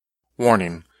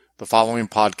Warning: the following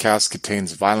podcast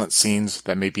contains violent scenes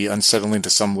that may be unsettling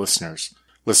to some listeners.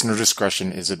 Listener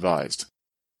discretion is advised.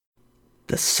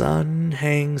 The sun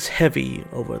hangs heavy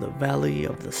over the Valley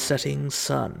of the Setting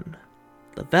Sun.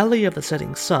 The Valley of the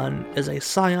Setting Sun is a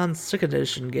Scion 2nd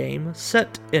Edition game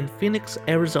set in Phoenix,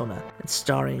 Arizona, and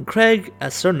starring Craig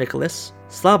as Sir Nicholas,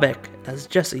 Slavek as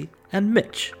Jesse, and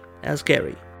Mitch as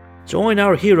Gary. Join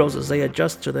our heroes as they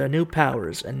adjust to their new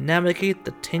powers and navigate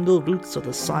the tangled roots of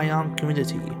the Scion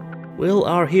community. Will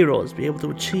our heroes be able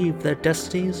to achieve their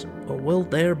destinies, or will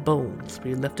their bones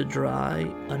be left to dry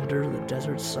under the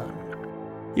desert sun?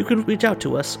 You can reach out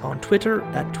to us on Twitter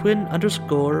at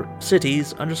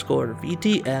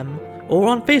twin_cities_VTM or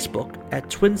on Facebook at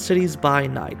Twin Cities by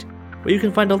Night, where you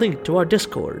can find a link to our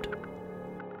Discord.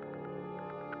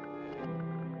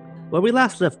 Where we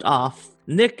last left off,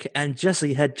 Nick and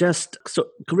Jesse had just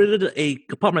created a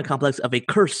apartment complex of a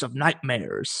curse of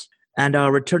nightmares and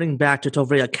are returning back to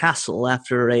Tovrea Castle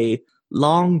after a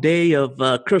long day of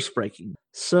curse breaking.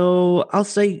 So I'll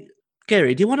say,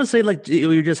 Gary, do you want to say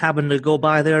you just happen to go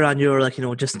by there on your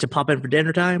just to pop in for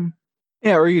dinner time?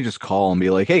 Yeah, or you just call and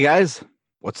be like, "Hey guys,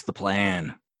 what's the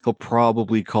plan?" He'll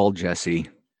probably call Jesse,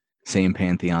 same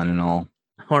pantheon and all.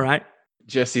 All right.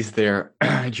 Jesse's there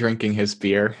drinking his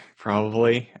beer,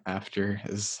 probably, after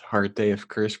his hard day of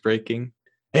curse breaking.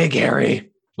 Hey,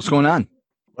 Gary. What's going on?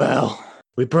 Well,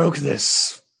 we broke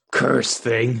this curse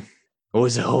thing. It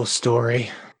was a whole story.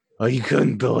 Well, you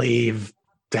couldn't believe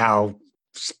how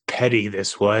petty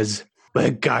this was.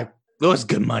 But it was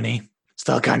good money.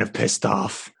 Still kind of pissed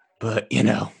off. But,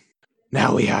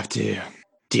 now we have to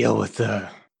deal with the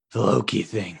Loki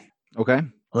thing. Okay.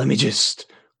 Let me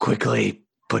just quickly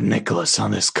put Nicholas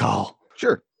on this call.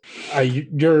 Sure. Are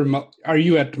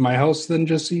you at my house then,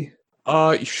 Jesse?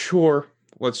 Sure.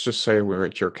 Let's just say we're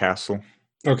at your castle.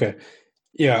 Okay.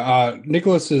 Yeah,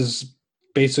 Nicholas is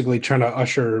basically trying to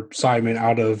usher Simon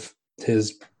out of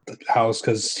his house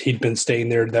because he'd been staying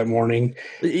there that morning.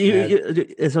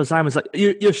 So Simon's like,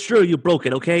 you're sure you broke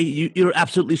it, okay? You're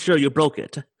absolutely sure you broke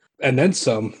it. And then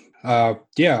some.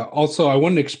 Yeah, also, I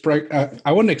wouldn't expect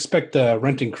a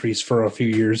rent increase for a few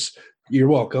years. You're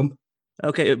welcome.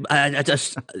 Okay, I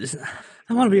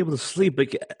want to be able to sleep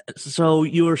again. So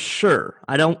you're sure?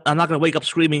 I'm not going to wake up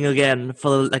screaming again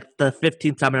for the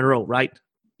 15th time in a row, right?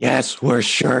 Yes, we're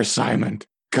sure, Simon.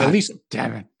 God, at least,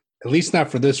 damn it. At least not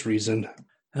for this reason.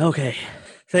 Okay,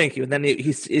 thank you. And then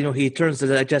he turns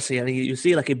to Jesse and you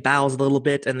see he bows a little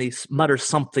bit and he mutters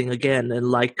something again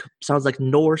and sounds like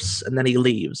Norse, and then he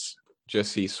leaves.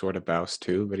 Jesse sort of bows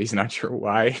too, but he's not sure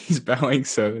why he's bowing,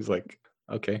 so he's like,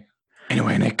 okay.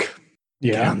 Anyway, Nick,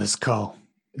 get on this call.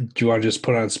 Do you want to just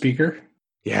put on speaker?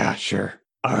 Yeah, sure.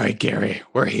 All right, Gary,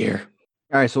 we're here.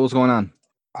 All right, so what's going on?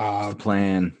 What's the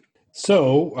plan?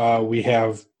 So we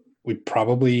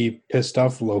probably pissed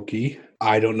off Loki.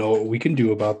 I don't know what we can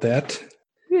do about that.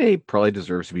 Yeah, he probably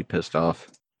deserves to be pissed off.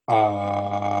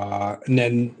 And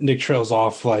then Nick trails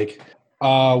off we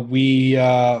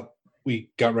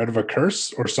got rid of a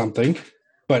curse or something,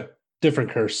 but different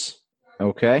curse.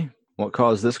 Okay. What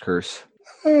caused this curse?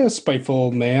 A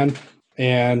spiteful man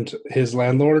and his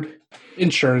landlord.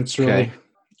 Insurance, really. Okay.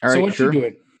 All right, so what sure. you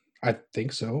doing? I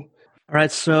think so. All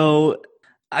right, so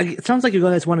it sounds like you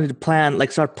guys wanted to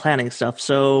start planning stuff.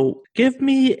 So give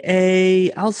me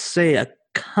I'll say a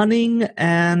cunning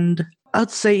and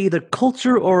I'd say either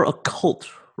culture or occult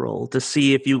roll to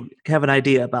see if you have an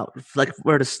idea about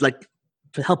where to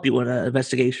help you in an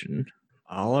investigation.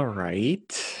 All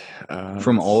right.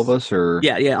 From all of us, or?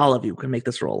 Yeah, all of you can make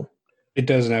this roll. It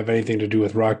doesn't have anything to do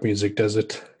with rock music, does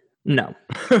it? No.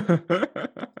 I'm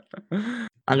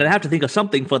going to have to think of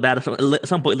something for that at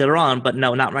some point later on, but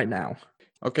no, not right now.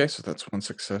 Okay, so that's one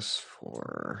success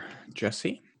for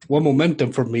Jesse. One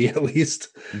momentum for me, at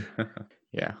least.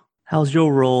 Yeah. How's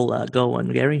your roll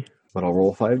going, Gary? But I'll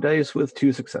roll 5 dice with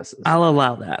 2 successes. I'll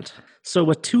allow that. So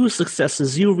with 2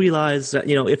 successes, you realize that,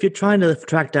 if you're trying to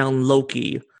track down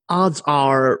Loki, odds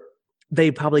are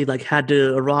they probably had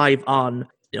to arrive on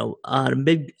the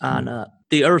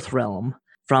Earth realm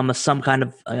from some kind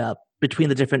of between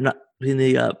the different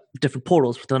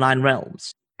portals for the 9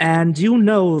 realms. And you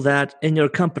know that in your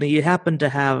company you happen to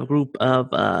have a group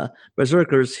of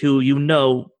berserkers who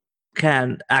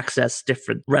can access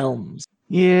different realms.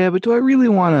 Yeah, but do I really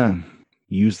want to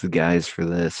use the guys for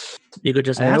this? You could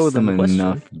just I ask owe them them a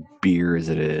enough question. beer as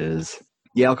it is.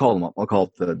 Yeah, I'll call them up. I'll call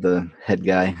up the head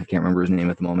guy. I can't remember his name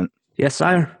at the moment. Yes,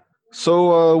 sire.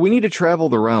 So we need to travel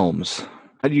the realms.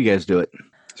 How do you guys do it?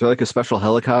 Is there a special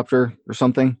helicopter or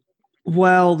something?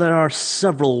 Well, there are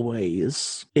several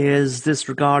ways. Is this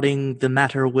regarding the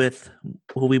matter with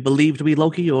who we believe to be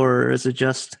Loki, or is it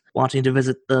just wanting to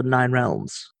visit the Nine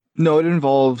Realms? No, it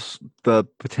involves the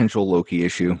potential Loki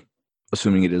issue,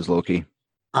 assuming it is Loki.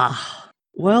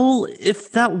 Well,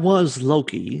 if that was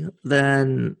Loki,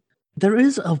 then there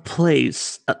is a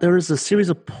place, there is a series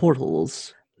of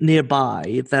portals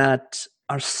nearby that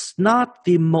are not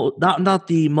the not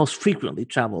the most frequently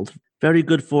traveled. Very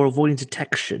good for avoiding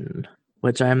detection,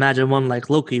 which I imagine one like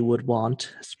Loki would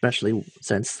want, especially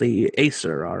since the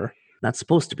Acer are not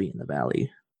supposed to be in the valley.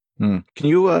 Can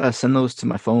you send those to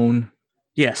my phone?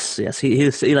 Yes.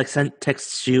 He like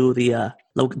texts you the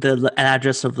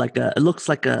address of like it looks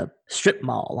like a strip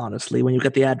mall. Honestly, when you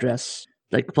get the address,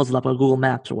 like pulls it up on Google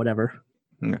Maps or whatever.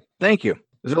 Okay. Thank you.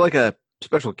 Is there like a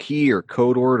special key or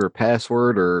code word or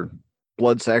password or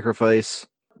blood sacrifice?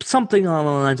 Something along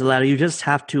the lines of that. You just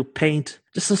have to paint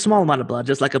just a small amount of blood,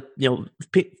 just like a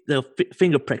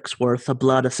finger pricks worth of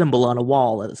blood, a symbol on a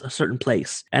wall at a certain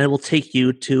place, and it will take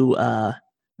you to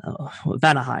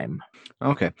Vanaheim.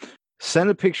 Okay. Send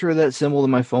a picture of that symbol to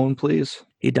my phone, please.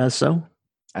 He does so.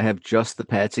 I have just the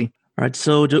Patsy. All right.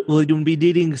 So will you be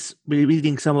needing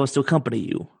some of us to accompany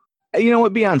you? You know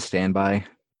what? Be on standby,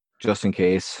 just in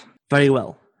case. Very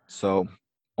well. So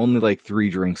only like 3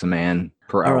 drinks a man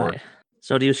per All hour. right.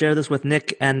 So do you share this with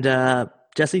Nick and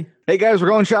Jesse? Hey guys, we're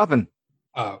going shopping.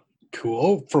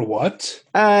 Cool. For what?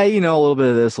 A little bit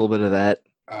of this, a little bit of that.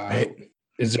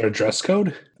 Is there a dress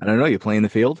code? I don't know. You play in the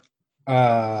field?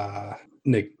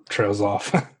 Nick trails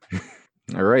off.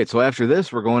 All right. So after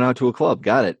this, we're going out to a club.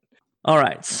 Got it. All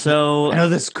right. So I know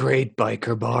this great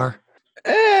biker bar.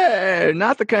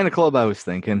 Not the kind of club I was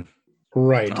thinking.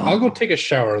 Right. I'll go take a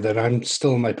shower then. I'm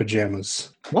still in my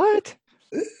pajamas. What?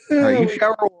 All right, you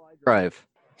shower while I drive.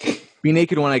 Be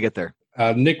naked when I get there.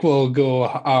 Nick will go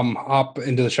hop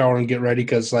into the shower and get ready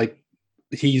because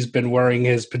he's been wearing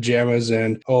his pajamas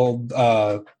and old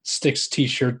Styx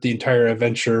t-shirt the entire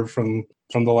adventure from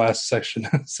the last section.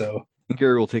 So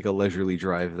Gary will take a leisurely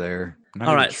drive there. I'm not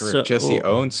All even right, sure so- if Jesse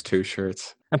owns 2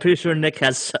 shirts. I'm pretty sure Nick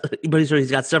has. Pretty sure he's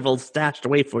got several stashed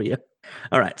away for you.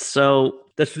 All right. So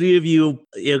the 3 of you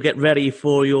get ready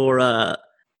for your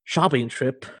shopping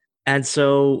trip, and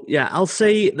so yeah, I'll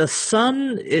say the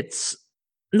sun. It's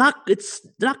not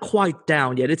quite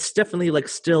down yet. It's definitely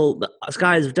still the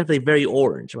sky is definitely very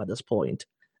orange by this point,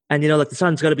 and the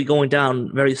sun's going to be going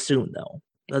down very soon though.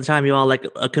 By the time you all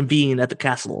convene at the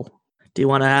castle. Do you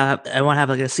want to have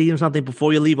a scene or something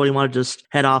before you leave, or you want to just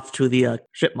head off to the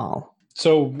strip mall?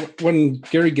 So when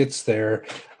Gary gets there,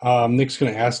 Nick's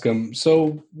going to ask him,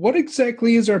 so what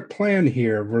exactly is our plan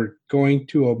here? We're going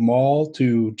to a mall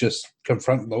to just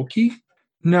confront Loki?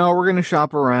 No, we're going to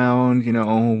shop around,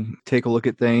 take a look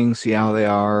at things, see how they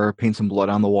are, paint some blood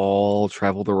on the wall,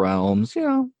 travel the realms.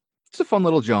 It's a fun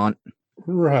little jaunt.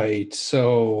 Right.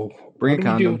 So Bring a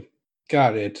what do we condom. do?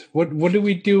 Got it. What do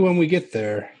we do when we get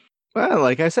there? Well,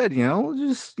 like I said,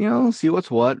 just, see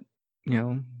what's what,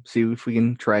 see if we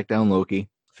can track down Loki,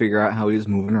 figure out how he's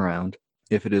moving around,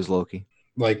 if it is Loki.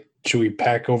 Should we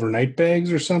pack overnight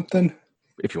bags or something?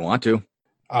 If you want to.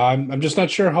 I'm just not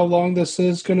sure how long this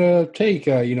is going to take,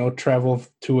 travel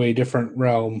to a different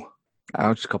realm.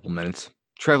 Just a couple minutes.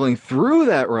 Traveling through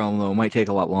that realm, though, might take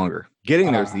a lot longer.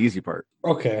 Getting there is the easy part.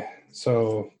 Okay,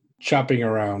 so shopping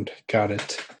around. Got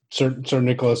it. Sir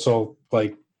Nicholas will,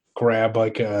 grab,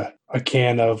 a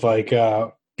can of,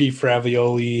 beef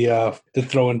ravioli to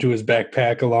throw into his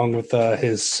backpack along with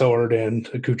his sword and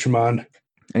accoutrement.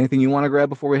 Anything you want to grab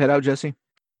before we head out, Jesse?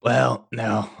 Well,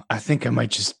 no, I think I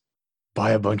might just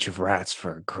buy a bunch of rats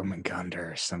for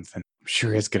Grumengander or something. I'm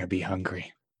sure he's going to be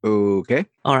hungry. Okay.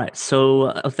 All right.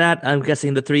 So with that, I'm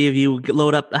guessing the 3 of you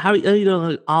load up. How are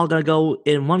you all gonna go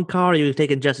in one car? Or are you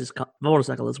taking Jesse's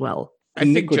motorcycle as well? I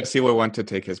think Jesse will want to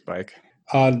take his bike.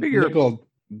 Figure- Nick will,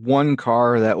 One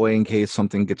car, that way in case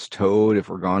something gets towed, if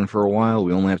we're gone for a while,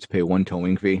 we only have to pay 1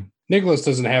 towing fee. Nicholas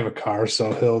doesn't have a car,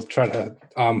 so he'll try to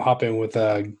hop in with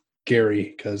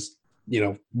Gary because,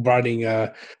 riding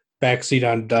backseat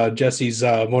on Jesse's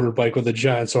motorbike with a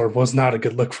giant sword was not a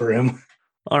good look for him.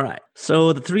 All right.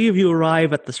 So the 3 of you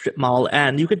arrive at the strip mall,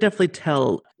 and you could definitely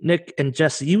tell Nick and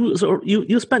Jesse.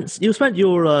 You spent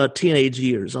your teenage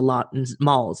years a lot in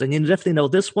malls, and you definitely know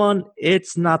this one.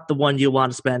 It's not the one you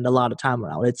want to spend a lot of time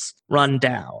around. It's run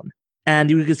down, and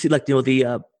you can see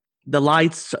the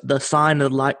lights, the sign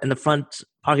of the light in the front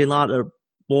parking lot are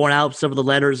worn out. Some of the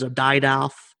letters are dyed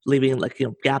off, leaving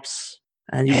gaps.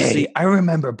 And you can see, I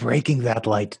remember breaking that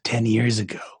light 10 years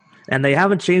ago. and they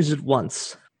haven't changed it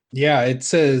once. Yeah, it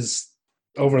says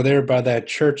over there by that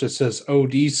church, it says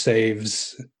OD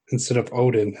saves instead of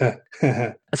Odin.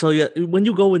 So yeah, when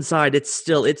you go inside, I'd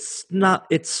say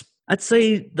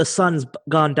the sun's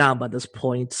gone down by this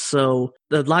point. So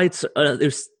the lights,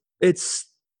 it's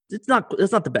not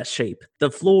the best shape.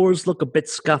 The floors look a bit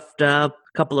scuffed up,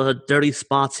 a couple of dirty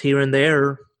spots here and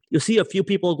there. You see a few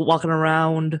people walking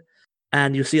around,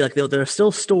 and you see like there are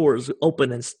still stores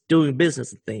open and doing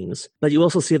business and things, but you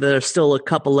also see that there's still a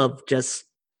couple of just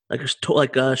like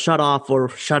a shut off or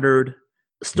shuttered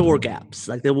store gaps.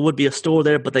 Like there would be a store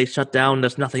there, but they shut down.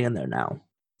 There's nothing in there now.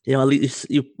 You know, at least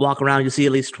you walk around, you see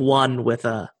at least one with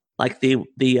like the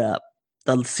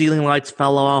ceiling lights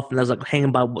fell off, and there's like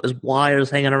there's wires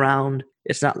hanging around.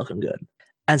 It's not looking good.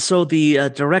 And so the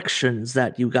directions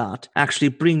that you got actually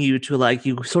bring you to like,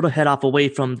 you sort of head off away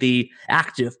from the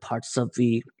active parts of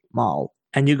the mall,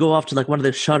 and you go off to like one of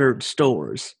the shuttered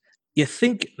stores. You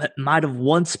think it might have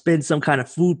once been some kind of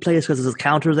food place because there's a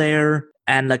counter there,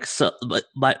 and like so,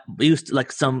 but we used to,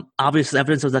 like some obvious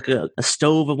evidence of like a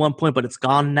stove at one point, but it's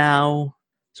gone now.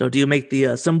 So do you make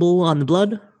the symbol on the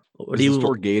blood, or do Is you? the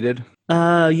store gated?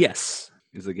 Yes.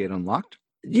 Is the gate unlocked?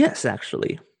 Yes,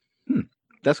 actually.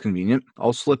 That's convenient.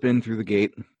 I'll slip in through the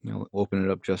gate. Open it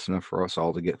up just enough for us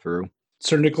all to get through.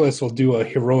 Sir Nicholas will do a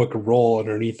heroic roll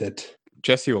underneath it.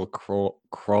 Jesse will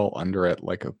crawl under it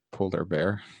like a polar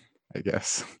bear, I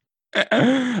guess.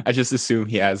 I just assume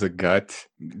he has a gut.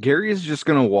 Gary is just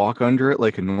going to walk under it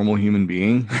like a normal human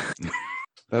being.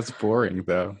 That's boring,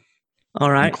 though. All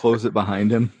right. And close it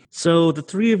behind him. So the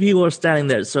three of you are standing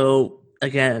there. So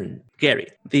again, Gary,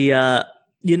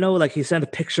 like he sent a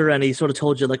picture and he sort of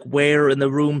told you like where in the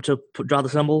room to draw the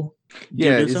symbol.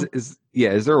 Yeah,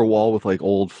 is there a wall with like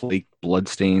old flake blood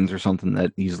stains or something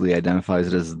that easily identifies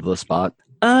it as the spot?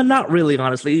 Not really,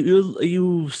 honestly.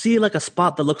 You see like a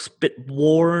spot that looks a bit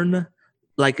worn,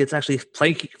 like it's actually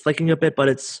flaking a bit, but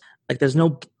it's like there's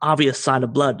no obvious sign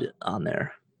of blood on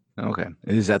there. Okay,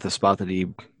 is that the spot that he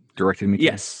directed me to?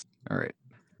 Yes. All right,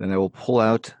 then I will pull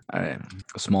out a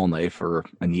small knife or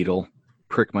a needle,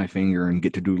 prick my finger, and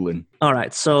get to doodling. All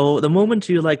right, so the moment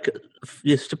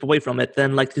you step away from it,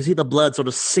 then like you see the blood sort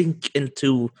of sink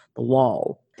into the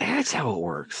wall. That's how it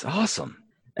works. Awesome.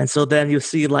 And so then you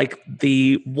see like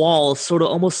the wall sort of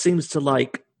almost seems to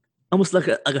like almost like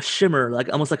a shimmer, like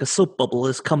almost like a soap bubble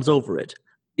just comes over it.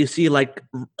 You see like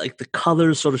the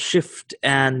colors sort of shift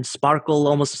and sparkle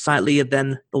almost slightly, and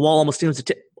then the wall almost seems to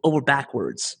tip over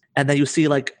backwards. And then you see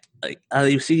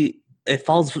you see it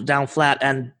falls down flat,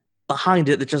 and behind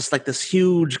it it's just like this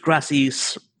huge grassy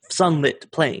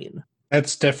sunlit plain.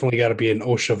 That's definitely got to be an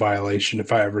OSHA violation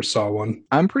if I ever saw one.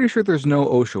 I'm pretty sure there's no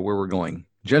OSHA where we're going.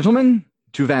 Gentlemen,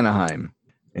 to Vanaheim.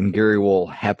 And Gary will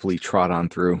happily trot on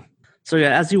through. So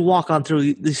yeah, as you walk on through,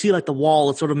 you see like the wall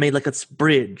is sort of made like it's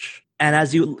bridge. And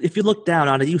if you look down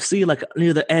on it, you see like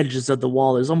near the edges of the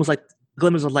wall, there's almost like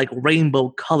glimmers of like rainbow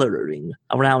coloring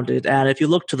around it. And if you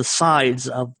look to the sides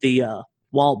of the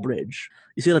wall bridge,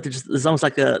 you see like there's almost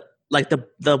like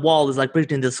the wall is like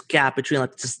bridging this gap between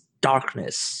like this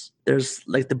darkness. There's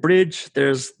like the bridge,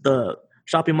 there's the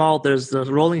shopping mall, there's the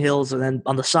rolling hills, and then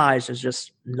on the sides there's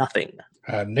just nothing.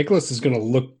 Nicholas is going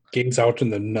to gaze out in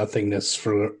the nothingness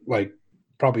for like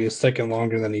probably a second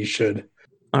longer than he should.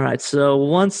 All right, so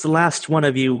once the last one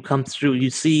of you comes through, you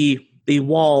see the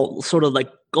wall sort of like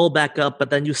go back up, but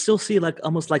then you still see like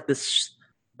almost like this,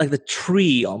 like the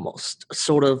tree almost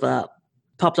sort of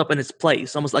pops up in its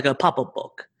place, almost like a pop-up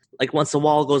book. Like once the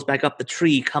wall goes back up, the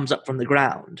tree comes up from the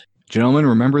ground. Gentlemen,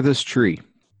 remember this tree.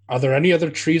 Are there any other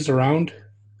trees around?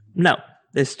 No,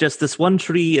 it's just this one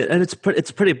tree, and it's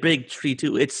a pretty big tree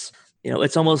too. It's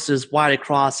it's almost as wide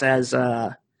across as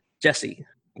Jesse.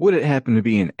 Would it happen to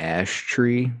be an ash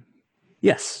tree?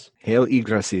 Yes. Hail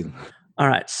Yggdrasil. All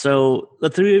right, so the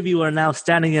three of you are now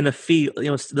standing in a field.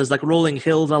 There's like rolling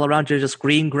hills all around you, just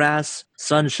green grass,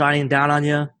 sun shining down on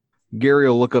you. Gary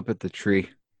will look up at the tree.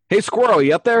 Hey, squirrel,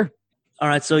 you up there? All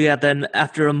right, so yeah, then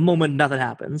after a moment, nothing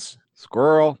happens.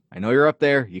 Squirrel, I know you're up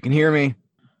there. You can hear me.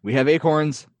 We have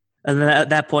acorns. And then at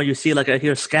that point, you see like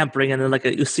hear scampering, and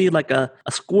then you see like a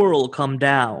squirrel come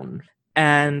down.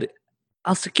 And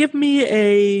I'll say, give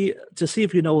me to see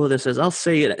if you know who this is. I'll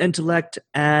say an intellect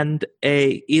and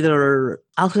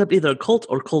I'll accept either a cult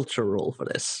or culture roll for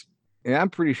this. Yeah, I'm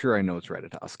pretty sure I know it's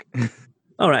Ratatosk.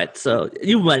 All right, so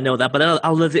you might know that, but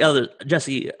I'll let the other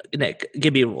Jesse, Nick,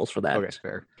 give me rules for that. Okay,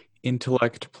 fair.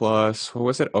 Intellect plus, what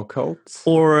was it, occult?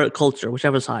 Or culture,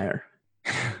 whichever's higher.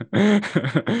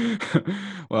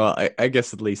 Well, I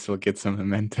guess at least we'll get some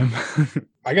momentum.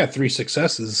 I got 3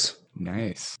 successes.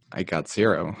 Nice. I got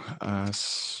 0.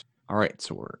 All right,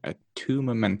 so we're at 2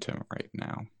 momentum right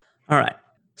now. All right.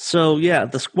 So yeah,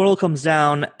 the squirrel comes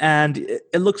down and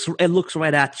it looks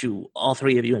right at you, all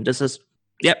three of you, and just says,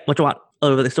 "Yep, what you want?"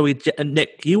 So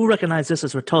Nick, you recognize this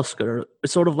as Ratosker.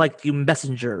 It's sort of like the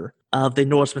messenger of the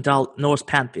Norse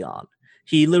pantheon.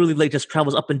 he literally like just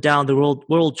travels up and down the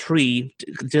world tree,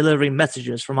 delivering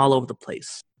messages from all over the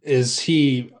place. Is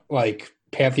he like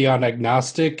Pantheon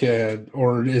agnostic,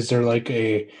 or is there like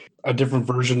a different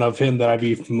version of him that I'd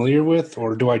be familiar with,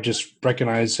 or do I just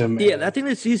recognize him? Yeah, I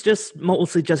think he's just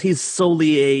mostly he's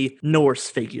solely a Norse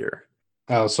figure.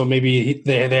 Oh, so maybe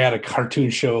they had a cartoon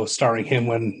show starring him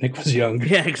when Nick was young.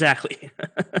 Yeah, exactly.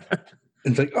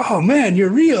 It's like, oh man,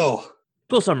 you're real. Of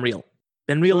course I'm real.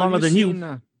 Been real longer than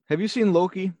you. Have you seen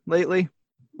Loki lately?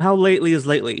 How lately is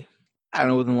lately? I don't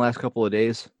know, within the last couple of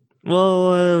days.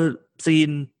 Well,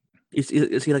 you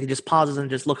see, like he just pauses and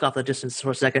just looks off the distance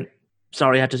for a second.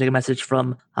 Sorry, I had to take a message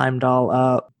from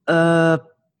Heimdall.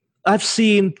 I've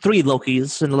seen 3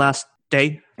 Lokis in the last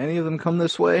day. Any of them come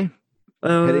this way?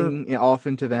 Heading off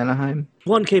into Vanaheim?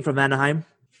 One came from Anaheim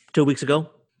 2 weeks ago.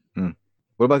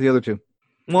 What about the other 2?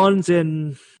 One's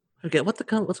in, I forget what the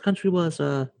country was.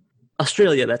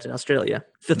 Australia, that's in Australia.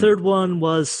 The third one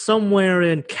was somewhere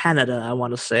in Canada, I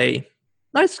want to say.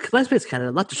 Nice place,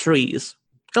 Canada. Lots of trees.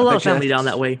 Got a lot of family down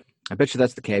that way. I bet you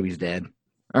that's the cabbie's dad.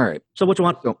 All right. So what you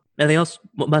want? So, anything else?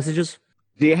 What messages?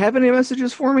 Do you have any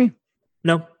messages for me?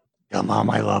 No. Tell Mom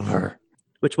I love her.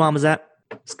 Which mom is that?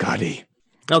 Scotty.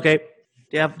 Okay.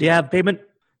 Do you have payment?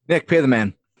 Nick, pay the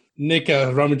man. Nick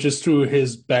rummages through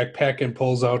his backpack and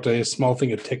pulls out a small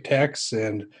thing of Tic Tacs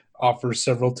and offers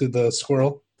several to the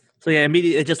squirrel. So yeah,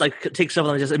 immediately it just like takes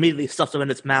several and just immediately stuffs them in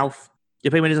its mouth.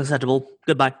 Your payment is acceptable.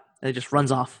 Goodbye. And it just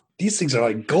runs off. These things are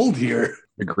like gold here.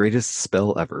 The greatest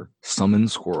spell ever. Summon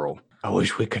squirrel. I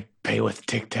wish we could pay with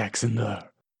Tic Tacs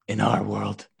in our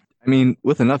world. I mean,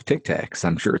 with enough Tic Tacs,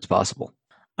 I'm sure it's possible.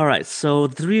 All right, so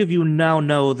the 3 of you now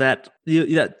know that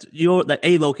that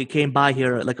a Loki came by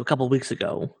here like a couple of weeks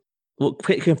ago. Well,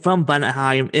 came from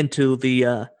Vanaheim into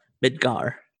the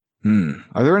Midgar.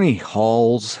 Are there any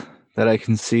halls that I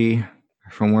can see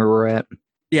from where we're at?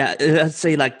 Yeah, I'd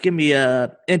say like give me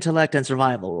a intellect and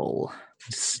survival roll.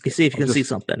 See if you can see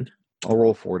something. I'll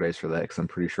roll 4 dice for that because I'm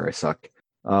pretty sure I suck.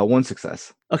 1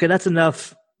 success. Okay, that's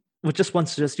enough. With just one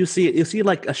success, you see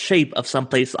like a shape of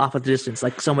someplace off in the distance,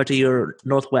 like somewhere to your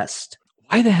northwest.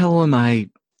 Why the hell am I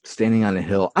standing on a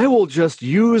hill? I will just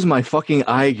use my fucking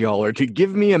eye gauler to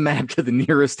give me a map to the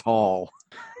nearest hall.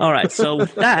 All right, so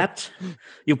with that,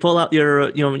 you pull out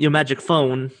your magic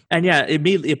phone, and yeah,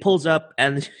 immediately it pulls up,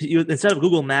 and instead of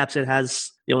Google Maps, it has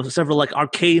several like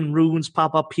arcane runes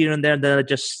pop up here and there, and then it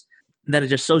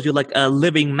just shows you like a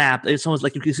living map. It's almost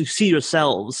like you see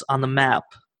yourselves on the map.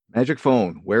 Magic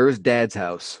phone. Where is Dad's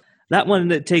house? That one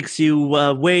that takes you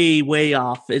way, way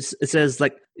off. It says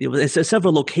like it says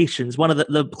several locations. One of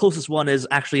the closest one is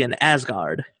actually in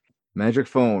Asgard. Magic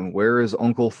phone. Where is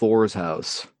Uncle Thor's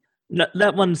house? No,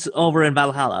 that one's over in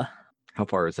Valhalla. How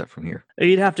far is that from here?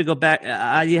 You'd have to go back.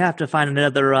 You have to find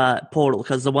another portal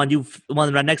because the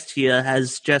one right next to you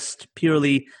has just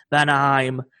purely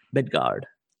Vanaheim, Midgard.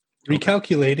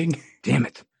 Recalculating. Damn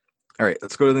it! All right,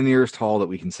 let's go to the nearest hall that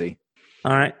we can see.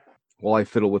 All right. While I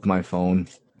fiddle with my phone.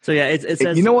 So yeah, it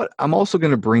says. You know what? I'm also going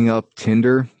to bring up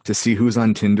Tinder to see who's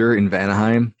on Tinder in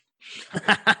Vanaheim.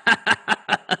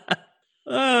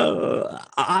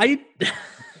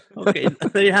 Okay,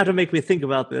 you have to make me think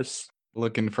about this.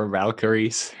 Looking for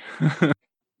Valkyries.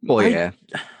 Well, yeah.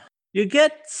 You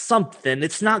get something.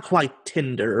 It's not quite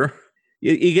Tinder.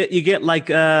 You get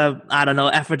like I don't know,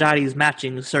 Aphrodite's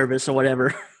matching service or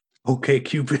whatever. Okay,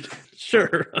 Cupid.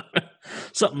 Sure,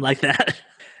 something like that.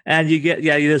 And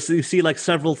you see like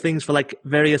several things for like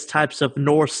various types of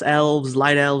Norse elves,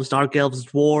 light elves, dark elves,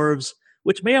 dwarves,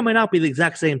 which may or may not be the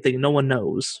exact same thing. No one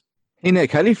knows. Hey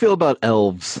Nick, how do you feel about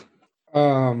elves?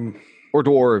 Or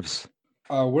dwarves?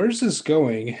 Where's this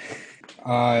going?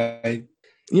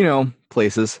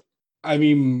 Places. I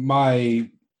mean, my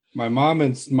mom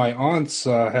and my aunts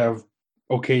have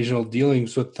occasional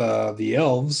dealings with the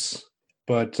elves,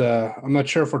 but I'm not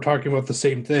sure if we're talking about the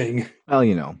same thing.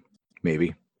 Well,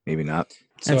 maybe not.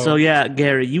 And so yeah,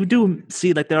 Gary, you do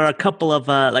see like there are a couple of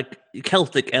like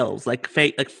Celtic elves, like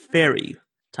fairy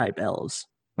type elves.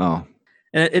 Oh,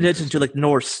 in addition to like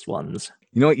Norse ones.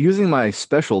 You know what? Using my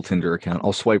special Tinder account,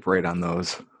 I'll swipe right on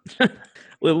those.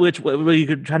 Which were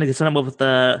you trying to get some up with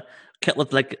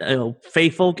fae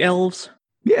folk elves?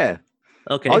 Yeah.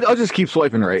 Okay. I'll just keep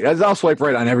swiping right. I'll swipe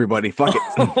right on everybody. Fuck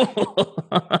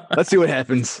it. Let's see what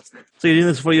happens. So you're doing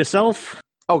this for yourself?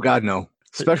 Oh God, no.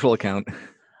 Special account.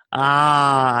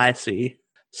 Ah, I see.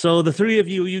 So the 3 of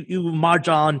you march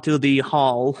on to the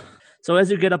hall. So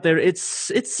as you get up there, it's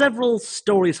several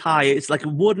stories high. It's like a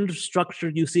wooden structure.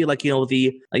 You see like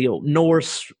the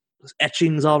Norse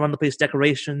etchings all around the place,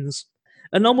 decorations,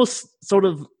 and almost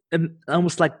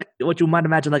like what you might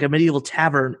imagine like a medieval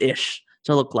tavern-ish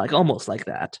to look like, almost like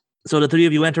that. So the three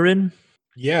of you enter in.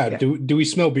 Yeah. Yeah. Do we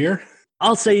smell beer?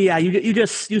 I'll say, yeah. You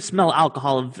smell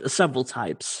alcohol of several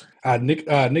types.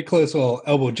 Nicholas will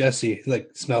elbow Jesse. Like,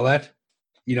 smell that?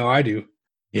 You know I do.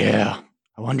 Yeah.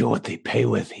 I wonder what they pay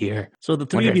with here. So the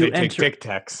three Wonder of if you they take enter. Tic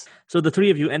Tacs. So the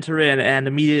three of you enter in, and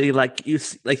immediately,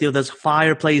 there's a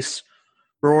fireplace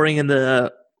roaring in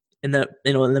the in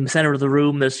the center of the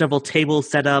room. There's several tables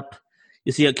set up.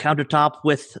 You see a countertop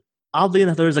with, oddly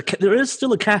enough, there is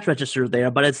still a cash register there,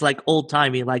 but it's like old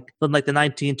timey, like from like the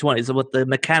 1920s with the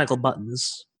mechanical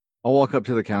buttons. I'll walk up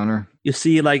to the counter. You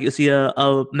see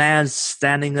a man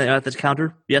standing at the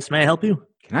counter. Yes, may I help you?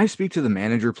 Can I speak to the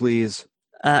manager, please?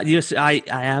 Yes, I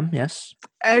am. Yes.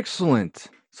 Excellent.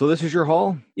 So this is your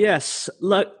hall? Yes.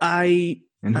 Look, And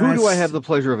who do I have the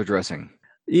pleasure of addressing?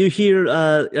 You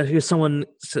hear someone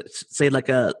say like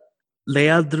a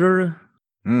Leandro.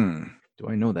 Do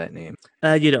I know that name?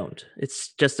 You don't.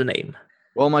 It's just a name.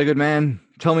 Well, my good man,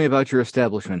 tell me about your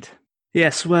establishment.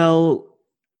 Yes, well,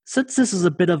 since this is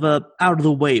a bit of a out of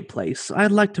the way place,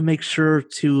 I'd like to make sure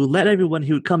to let everyone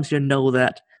who comes here know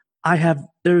that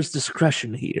there's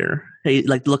discretion here. He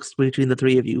looks between the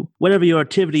three of you. Whatever your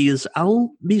activity is,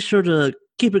 I'll be sure to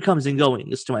keep it comes and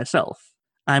going as to myself.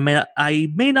 I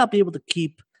may not be able to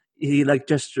keep he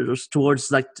gestures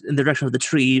towards in the direction of the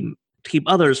tree to keep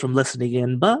others from listening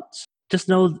in, but just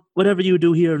know whatever you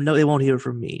do here, no, they won't hear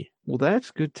from me. Well,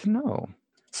 that's good to know.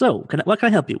 So, what can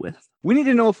I help you with? We need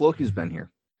to know if Loki's been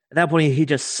here. At that point, he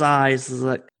just sighs,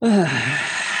 like,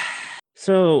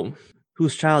 So,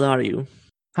 whose child are you?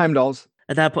 Heimdall's.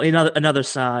 At that point, another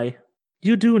sigh.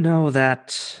 You do know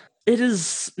that it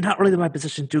is not really my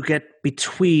position to get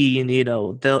between,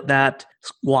 that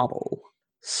squabble.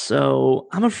 So,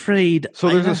 I'm afraid... So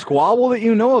there's a squabble that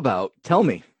you know about. Tell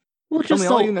me. Well, Tell me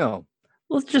all you know.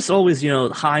 Well, it's just always,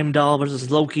 Heimdall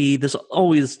versus Loki. There's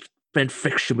always been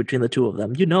friction between the two of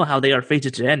them. You know how they are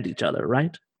fated to end each other,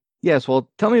 right? Yes, well,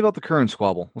 tell me about the current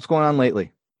squabble. What's going on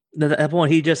lately? At that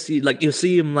point, you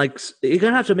see him, you're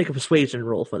gonna have to make a persuasion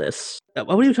roll for this. What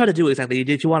are you trying to do exactly?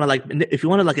 If you want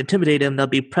to intimidate him, that'll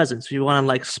be presence. If you want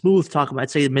to smooth talk him, I'd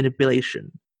say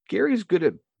manipulation. Gary's good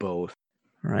at both.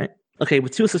 All right. Okay,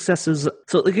 with 2 successes.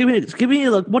 So give me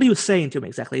what are you saying to him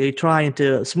exactly? Are you trying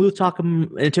to smooth talk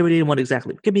him, intimidate him? What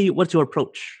exactly? What's your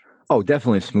approach? Oh,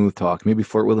 definitely smooth talk. Maybe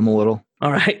flirt with him a little.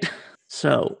 All right.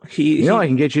 So I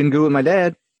can get you in good with my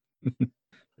dad.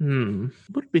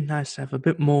 Would be nice to have a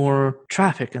bit more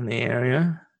traffic in the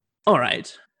area. All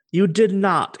right. You did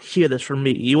not hear this from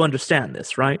me. You understand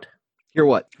this, right? Hear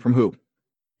what? From who?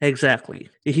 Exactly.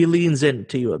 He leans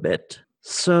into you a bit.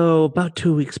 So, about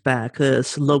 2 weeks back,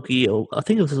 this Loki, I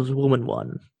think it was this woman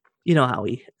one. You know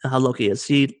how Loki is.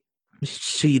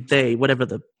 They, whatever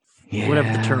the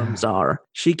terms are.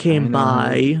 She came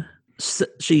by.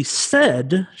 She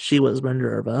said she was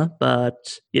Minerva,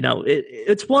 but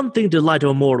it's one thing to lie to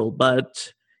a mortal,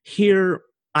 but here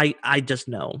I just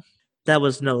know that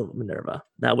was no Minerva.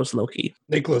 That was Loki.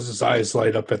 Nicholas's eyes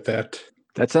light up at that.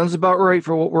 That sounds about right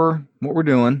for what we're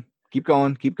doing. Keep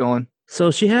going. So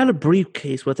she had a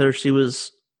briefcase with her. She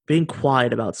was being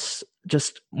quiet about,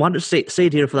 just wanted to stay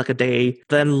here for a day,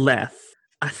 then left.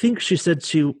 I think she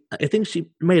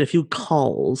made a few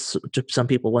calls to some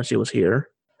people when she was here.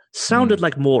 Sounded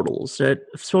like mortals. It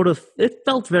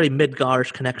felt very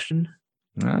Midgarish connection.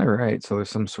 All right, so there's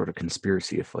some sort of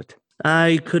conspiracy afoot.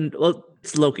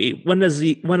 It's Loki. When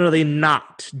are they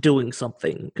not doing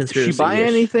something conspiracy? Did she buy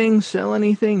anything, sell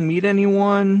anything, meet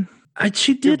anyone?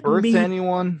 She did meet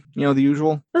anyone? The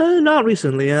usual? Not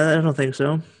recently. I don't think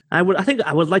so. I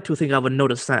would like to think I would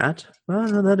notice that.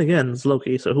 Well, then again, it's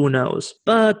Loki, so who knows?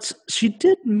 But she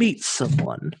did meet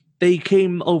someone. They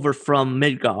came over from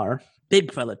Midgar.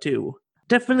 Big fella, too.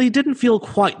 Definitely didn't feel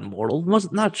quite mortal.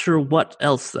 Was not sure what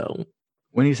else, though.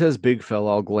 When he says big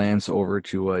fella, I'll glance over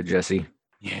to Jesse.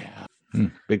 Yeah.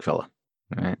 Big fella.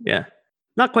 All right. Yeah.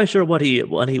 Not quite sure what he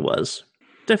was.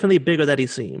 Definitely bigger than he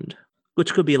seemed.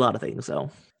 Which could be a lot of things,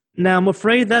 though. Now, I'm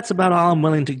afraid that's about all I'm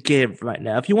willing to give right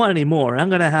now. If you want any more, I'm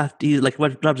going to have to,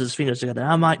 what rubs his fingers together,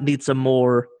 I might need some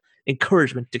more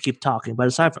encouragement to keep talking. But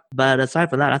aside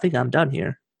from that, I think I'm done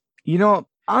here.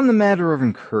 On the matter of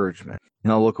encouragement,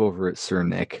 and I'll look over at Sir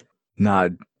Nick.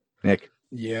 Nod. Nick.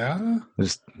 Yeah?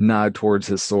 Just nod towards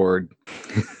his sword.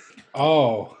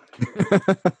 Oh.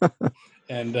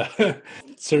 And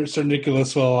Sir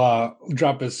Nicholas will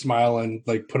drop his smile and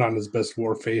put on his best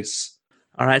war face.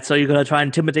 All right, so you're going to try and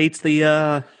intimidate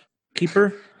the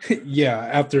keeper? Yeah,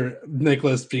 after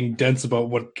Nicholas being dense about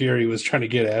what Gary was trying to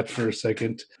get at for a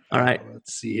second. All right.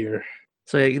 Let's see here.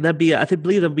 So that'd be, I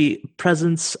believe that'd be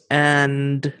presence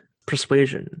and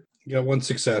persuasion. You got 1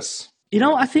 success.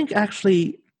 I think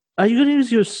actually, Are you going to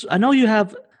use your? I know you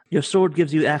have your sword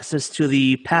gives you access to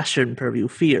the passion purview,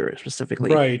 fear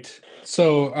specifically. Right.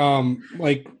 So,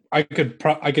 like I could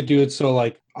do it. So,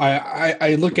 like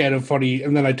I look at him funny,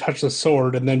 and then I touch the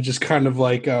sword, and then just kind of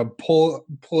like pull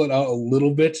it out a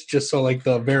little bit, just so like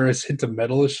the various hint of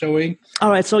metal is showing. All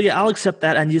right. So yeah, I'll accept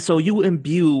that. And you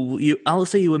imbue. I'll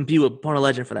say you imbue a Born of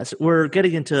Legend for that. So we're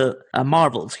getting into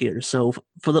marvels here. So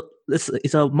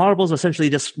so marvels are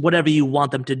essentially just whatever you want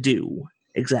them to do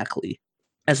exactly.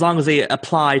 As long as they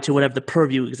apply to whatever the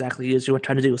purview exactly is you're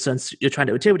trying to do. Since you're trying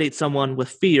to intimidate someone with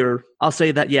fear, I'll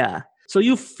say that, yeah. So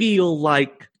you feel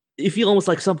almost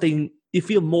like something, you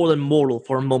feel more than mortal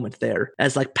for a moment there,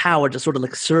 as like power just sort of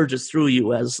like surges through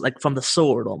you as like from the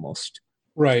sword almost.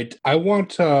 Right. I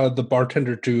want the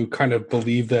bartender to kind of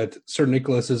believe that Sir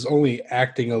Nicholas is only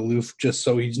acting aloof just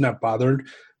so he's not bothered.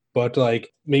 But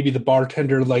like maybe the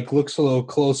bartender like looks a little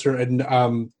closer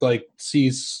and like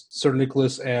sees Sir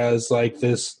Nicholas as like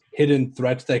this hidden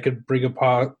threat that could bring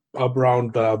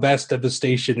around vast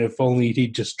devastation if only he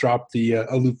just dropped the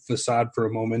aloof facade for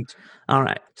a moment. All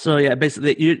right. So yeah,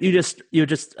 basically you're just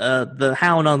the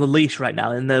hound on the leash right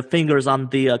now, and the fingers on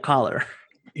the collar.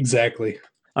 Exactly.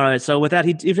 All right. So with that,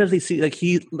 he definitely see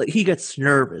he gets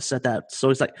nervous at that. So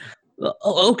he's like,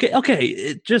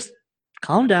 okay, just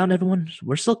calm down, everyone.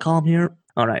 We're still calm here.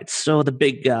 All right. So the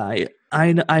big guy,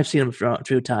 I've seen him a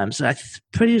few times. I'm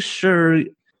pretty sure.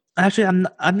 Actually,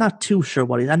 I'm not too sure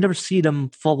what I've never seen him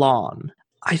full on.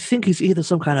 I think he's either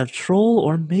some kind of troll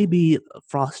or maybe a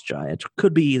frost giant.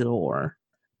 Could be either or.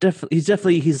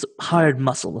 He's hired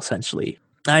muscle essentially.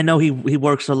 I know he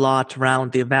works a lot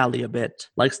around the valley a bit.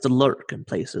 Likes to lurk in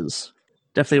places.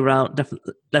 Definitely around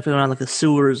like the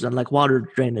sewers and like water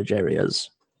drainage areas.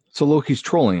 So Loki's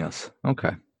trolling us.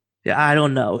 Okay. Yeah, I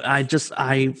don't know. I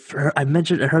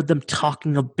heard them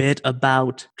talking a bit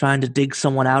about trying to dig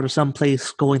someone out of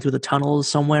someplace, going through the tunnels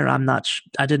somewhere.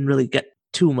 I didn't really get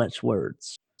too much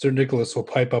words. Sir Nicholas will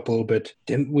pipe up a little bit.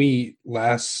 Didn't we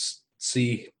last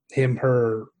see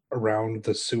her around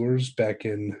the sewers back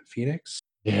in Phoenix?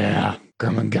 Yeah,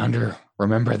 Gurmagundr.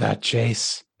 Remember that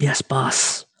chase? Yes,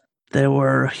 boss. There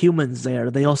were humans there.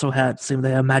 They also had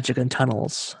magic in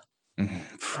tunnels.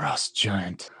 Frost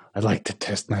giant. I'd like to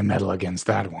test my mettle against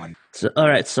that one. So, all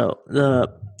right, so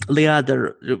the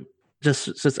Leander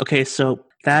just says, okay, so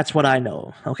that's what I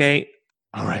know, okay?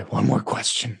 All right, one more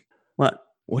question. What?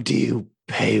 What do you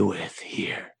pay with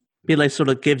here? He sort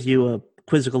of gives you a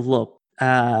quizzical look.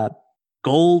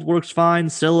 Gold works fine.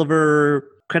 Silver,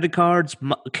 credit cards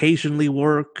occasionally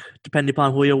work, depending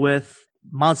upon who you're with.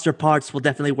 Monster parts will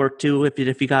definitely work too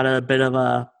if you got a bit of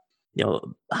a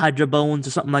Hydra bones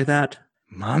or something like that.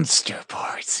 Monster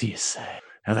parts, you say?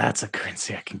 Now that's a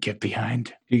currency I can get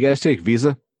behind. Do you guys take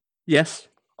Visa? Yes.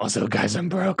 Also, guys, I'm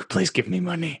broke. Please give me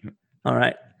money. All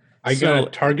right. I got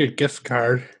a Target gift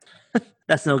card.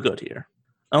 That's no good here.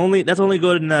 That's only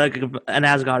good in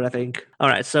Asgard, I think. All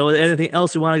right. So, anything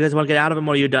else you guys want to get out of him,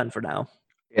 or are you done for now?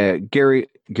 Yeah, Gary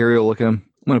will look at him.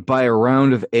 I'm going to buy a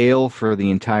round of ale for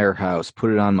the entire house.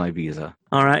 Put it on my Visa.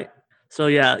 All right. So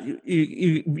yeah,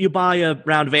 you buy a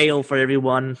round of ale for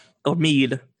everyone, or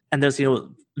mead, and there's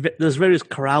various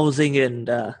carousing, and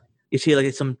you see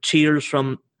like some cheers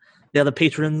from the other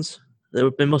patrons.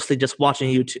 They've been mostly just watching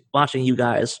you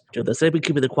guys do this. They've been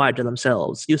keeping it quiet to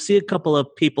themselves. You see a couple of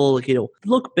people,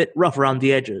 look a bit rough around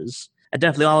the edges, and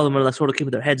definitely all of them are like sort of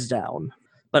keeping their heads down.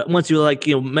 But once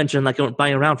you mention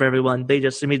buying around for everyone, they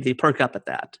just immediately perk up at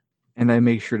that. And I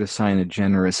make sure to sign a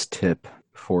generous tip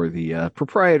for the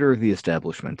proprietor of the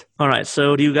establishment. All right.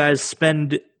 So do you guys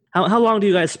spend how long do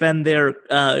you guys spend there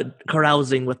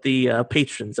carousing with the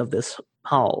patrons of this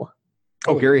hall?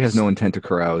 Oh, Gary has no intent to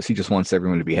carouse. He just wants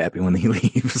everyone to be happy when he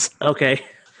leaves. Okay.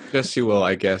 Guess you will,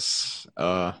 I guess,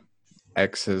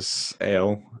 X his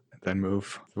ale, then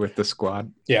move with the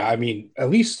squad. Yeah, I mean, at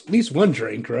least one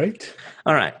drink, right?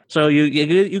 All right. So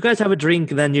you guys have a drink,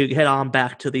 and then you head on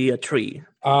back to the tree.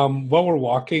 While we're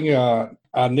walking,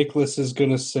 Nicholas is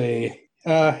going to say,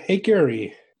 hey,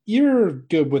 Gary, you're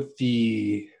good with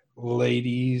the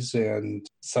ladies and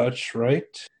such,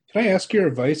 right? Can I ask your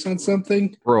advice on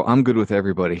something? Bro, I'm good with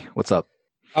everybody. What's up?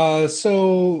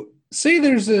 So say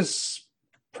there's this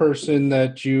person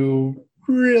that you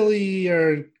really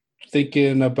are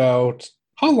thinking about.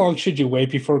 How long should you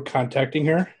wait before contacting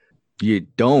her? You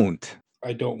don't.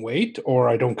 I don't wait, or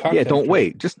I don't contact Yeah, don't her?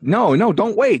 wait. Just no,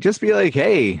 don't wait. Just be like,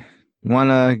 hey,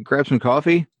 want to grab some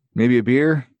coffee? Maybe a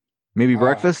beer? Maybe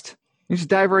breakfast? You just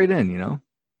dive right in,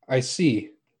 I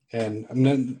see. And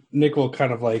then Nick will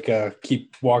kind of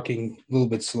keep walking a little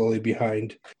bit slowly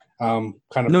behind. No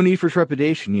need for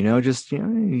trepidation, just,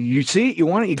 you see it, you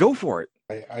want it, you go for it.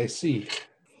 I see.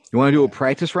 You want to do a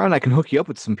practice round? I can hook you up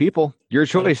with some people. Your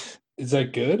choice. Is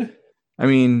that good? I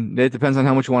mean, it depends on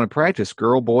how much you want to practice.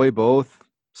 Girl, boy, both,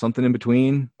 something in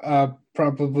between.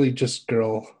 Probably just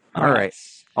girl. All right.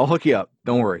 I'll hook you up.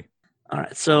 Don't worry. All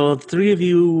right, so three of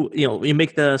you, you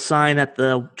make the sign at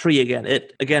the tree again.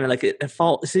 It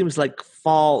seems like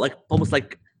fall, like almost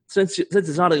like since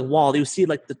it's not a wall, you see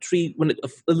like the tree when it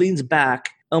leans back,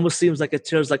 almost seems like it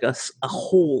tears like a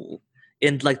hole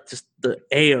in like just the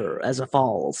air as it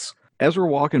falls. As we're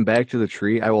walking back to the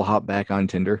tree, I will hop back on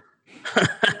Tinder.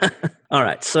 All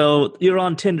right, so you're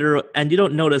on Tinder and you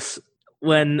don't notice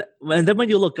when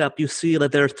you look up, you see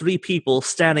that there are three people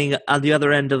standing on the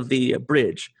other end of the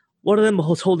bridge. One of them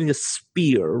was holding a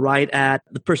spear right at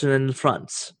the person in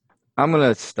front. I'm going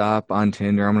to stop on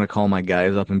Tinder. I'm going to call my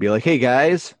guys up and be like, hey,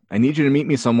 guys, I need you to meet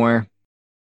me somewhere.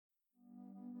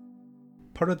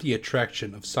 Part of the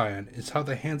attraction of Scion is how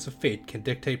the hands of fate can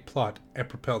dictate plot and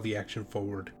propel the action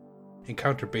forward.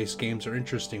 Encounter-based games are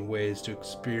interesting ways to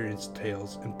experience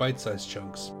tales in bite-sized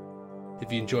chunks.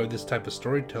 If you enjoy this type of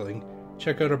storytelling,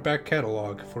 check out our back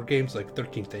catalog for games like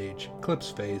 13th Age,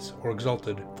 Eclipse Phase, or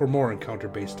Exalted for more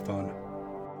encounter-based fun.